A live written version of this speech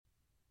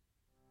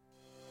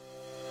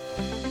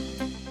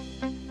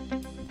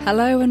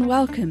Hello and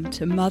welcome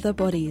to Mother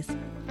Bodies,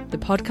 the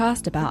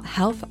podcast about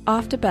health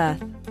after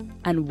birth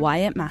and why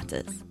it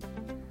matters.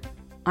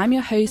 I'm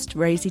your host,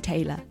 Rosie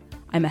Taylor.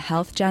 I'm a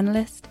health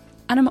journalist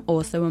and I'm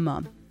also a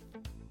mum.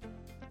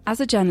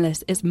 As a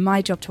journalist, it's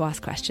my job to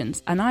ask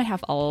questions, and I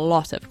have a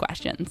lot of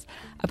questions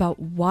about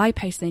why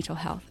postnatal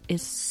health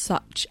is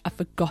such a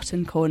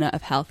forgotten corner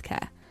of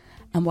healthcare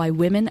and why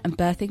women and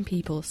birthing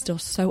people still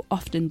so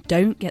often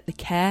don't get the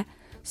care,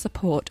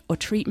 support or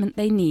treatment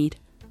they need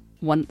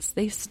once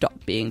they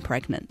stop being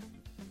pregnant.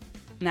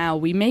 Now,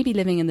 we may be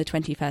living in the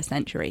 21st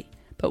century,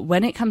 but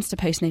when it comes to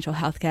postnatal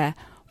healthcare,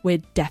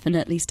 we're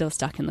definitely still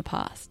stuck in the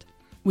past.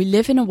 We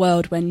live in a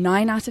world where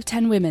 9 out of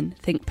 10 women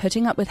think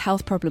putting up with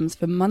health problems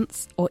for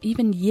months or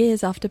even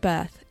years after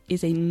birth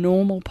is a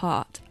normal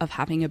part of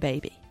having a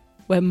baby.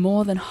 Where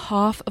more than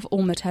half of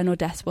all maternal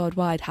deaths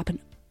worldwide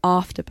happen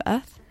after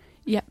birth,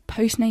 yet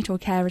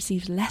postnatal care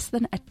receives less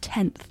than a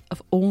tenth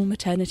of all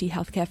maternity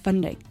healthcare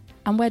funding.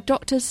 And where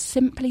doctors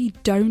simply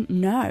don't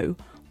know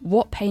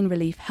what pain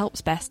relief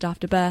helps best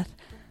after birth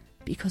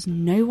because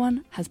no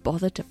one has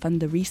bothered to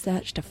fund the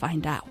research to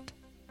find out.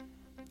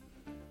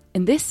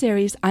 In this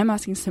series, I'm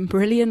asking some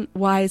brilliant,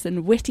 wise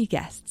and witty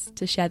guests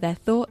to share their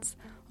thoughts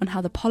on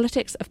how the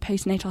politics of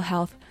postnatal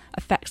health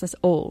affects us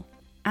all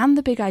and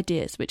the big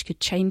ideas which could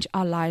change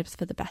our lives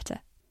for the better.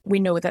 We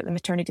know that the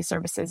maternity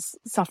services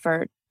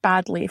suffer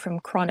badly from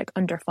chronic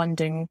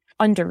underfunding,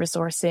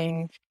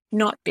 under-resourcing,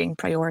 not being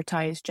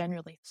prioritised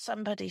generally.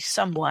 Somebody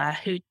somewhere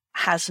who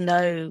has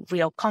no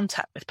real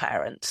contact with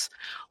parents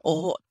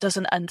or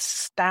doesn't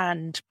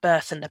understand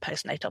birth and the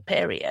postnatal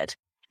period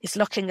is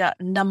looking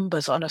at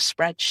numbers on a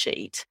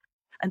spreadsheet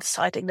and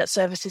deciding that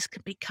services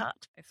can be cut.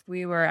 If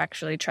we were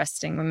actually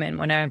trusting women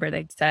whenever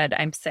they said,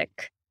 I'm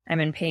sick,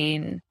 I'm in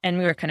pain, and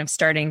we were kind of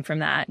starting from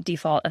that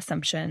default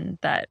assumption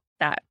that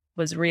that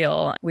was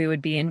real, we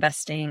would be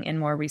investing in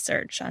more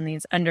research on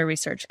these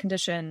under-researched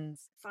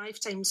conditions.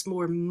 5 times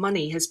more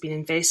money has been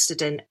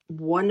invested in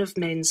one of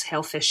men's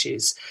health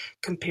issues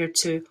compared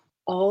to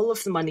all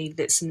of the money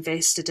that's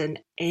invested in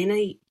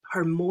any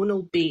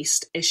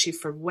hormonal-based issue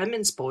for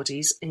women's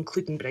bodies,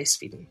 including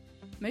breastfeeding.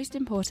 Most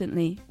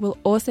importantly, we'll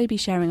also be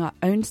sharing our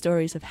own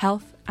stories of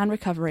health and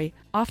recovery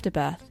after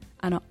birth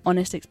and our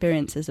honest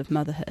experiences of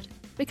motherhood.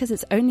 Because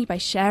it's only by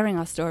sharing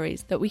our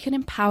stories that we can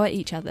empower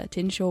each other to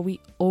ensure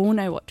we all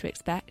know what to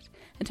expect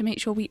and to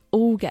make sure we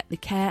all get the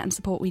care and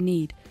support we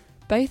need,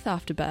 both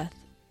after birth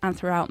and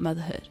throughout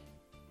motherhood.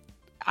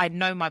 I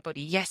know my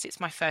body. Yes, it's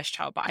my first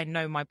child, but I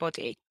know my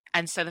body.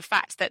 And so the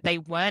fact that they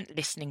weren't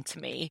listening to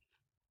me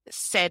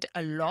said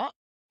a lot.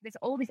 There's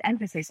all this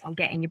emphasis on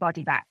getting your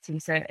body back to a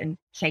certain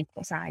shape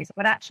or size,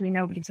 but actually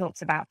nobody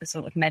talks about the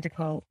sort of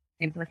medical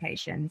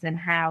implications and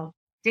how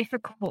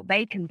difficult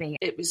they can be.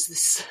 It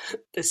was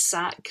the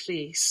sack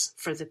race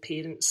for the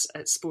parents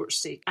at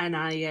Sports Day, and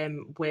I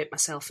wet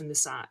myself in the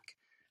sack.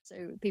 So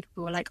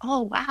people were like,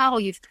 oh, wow,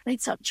 you've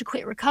made such a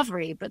quick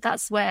recovery. But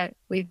that's where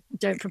we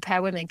don't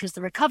prepare women, because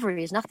the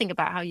recovery is nothing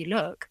about how you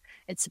look.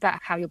 It's about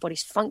how your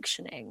body's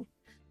functioning.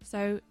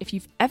 So if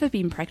you've ever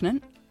been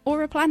pregnant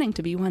or are planning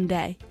to be one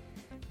day,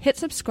 hit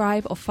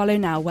subscribe or follow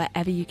now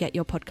wherever you get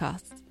your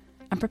podcasts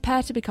and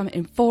prepare to become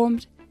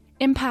informed,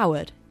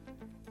 empowered,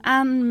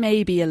 and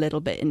maybe a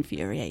little bit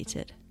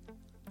infuriated.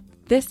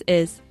 This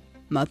is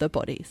Mother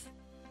Bodies.